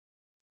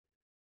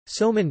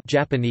Sōmen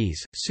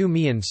Japanese,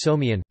 Sūmian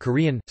Somian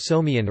Korean,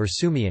 Somian or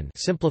Sumian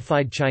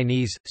simplified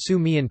Chinese,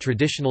 Sumian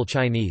traditional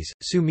Chinese,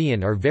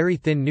 Sumian are very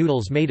thin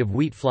noodles made of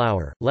wheat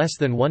flour, less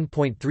than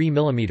 1.3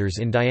 mm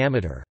in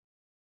diameter.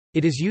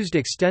 It is used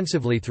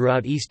extensively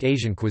throughout East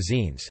Asian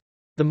cuisines.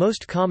 The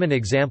most common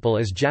example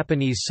is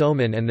Japanese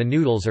Sōmen, and the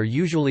noodles are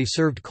usually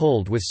served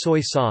cold with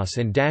soy sauce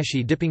and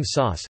dashi dipping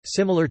sauce,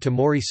 similar to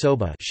mori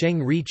soba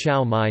Sheng Ri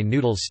Chow Mai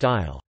noodles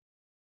style.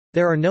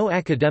 There are no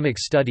academic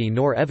study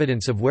nor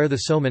evidence of where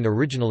the Sōmen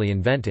originally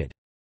invented.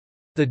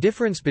 The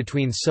difference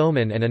between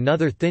Sōmen and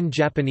another thin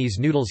Japanese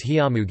noodles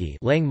hyamugi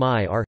lang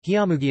mai are,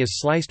 hyamugi is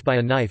sliced by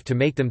a knife to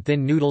make them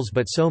thin noodles,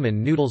 but Sōmen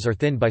noodles are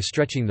thinned by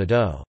stretching the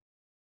dough.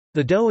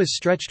 The dough is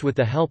stretched with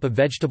the help of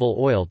vegetable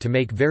oil to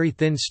make very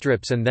thin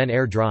strips and then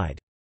air-dried.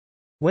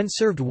 When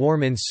served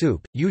warm in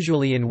soup,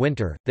 usually in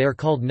winter, they are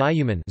called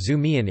nayumen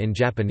zumian in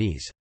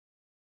Japanese.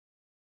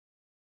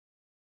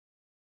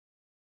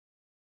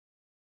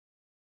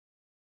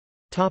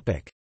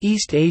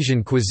 East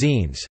Asian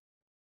cuisines.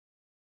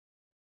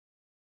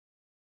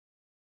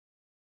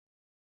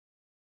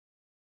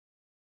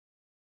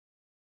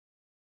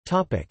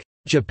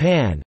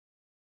 Japan.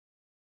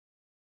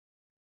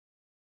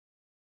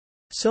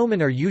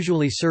 Sōmen are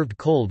usually served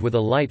cold with a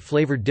light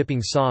flavored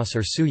dipping sauce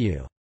or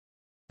suyu.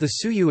 The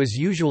suyu is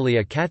usually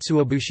a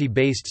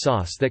katsuobushi-based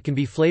sauce that can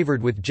be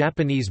flavored with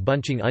Japanese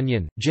bunching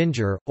onion,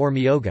 ginger, or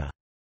miyoga.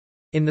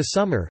 In the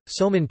summer,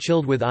 Sōmen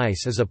chilled with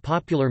ice is a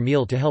popular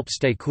meal to help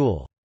stay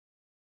cool.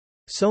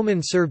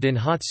 Sōmen served in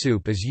hot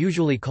soup is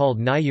usually called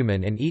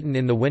nayumen and eaten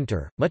in the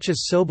winter, much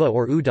as soba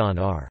or udon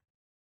are.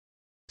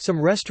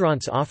 Some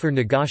restaurants offer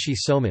nagashi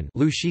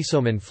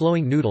Sōmen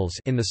flowing noodles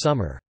in the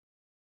summer.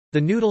 The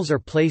noodles are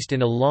placed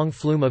in a long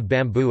flume of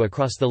bamboo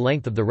across the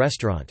length of the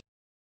restaurant.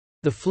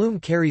 The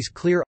flume carries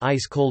clear,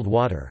 ice-cold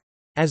water.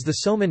 As the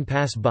Sōmen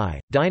pass by,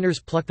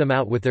 diners pluck them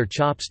out with their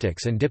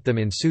chopsticks and dip them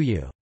in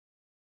suyu.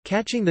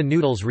 Catching the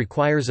noodles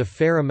requires a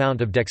fair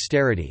amount of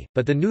dexterity,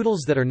 but the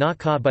noodles that are not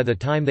caught by the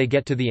time they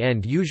get to the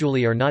end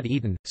usually are not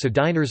eaten, so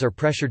diners are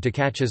pressured to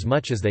catch as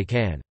much as they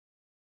can.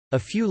 A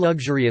few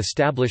luxury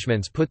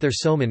establishments put their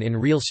Sōmen in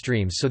real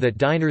streams so that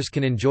diners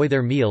can enjoy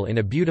their meal in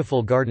a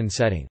beautiful garden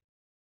setting.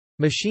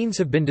 Machines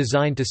have been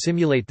designed to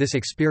simulate this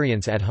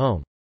experience at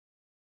home.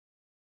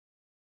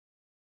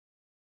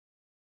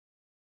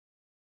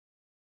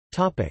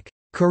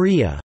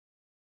 Korea.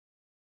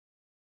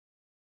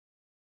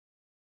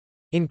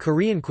 In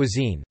Korean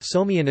cuisine,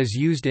 Somian is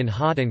used in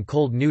hot and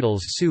cold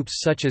noodles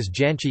soups such as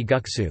janchi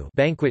guksu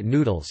banquet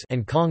noodles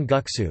and kong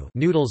guksu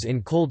noodles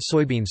in cold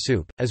soybean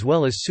soup, as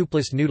well as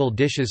soupless noodle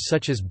dishes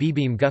such as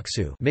bibimbap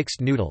guksu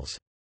mixed noodles.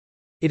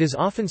 It is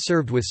often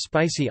served with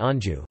spicy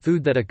anju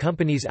food that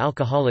accompanies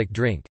alcoholic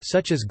drink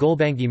such as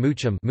golbangi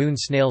muchum moon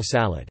snail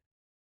salad.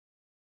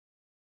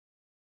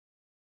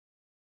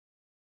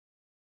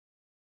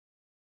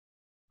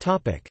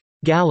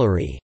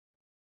 Gallery.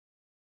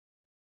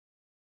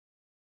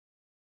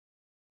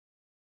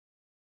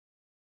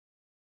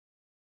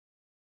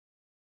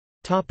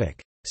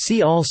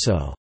 See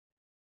also: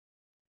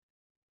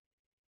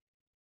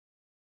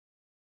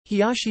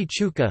 Hiyashi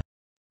chuka,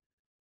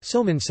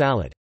 Sōmen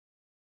salad.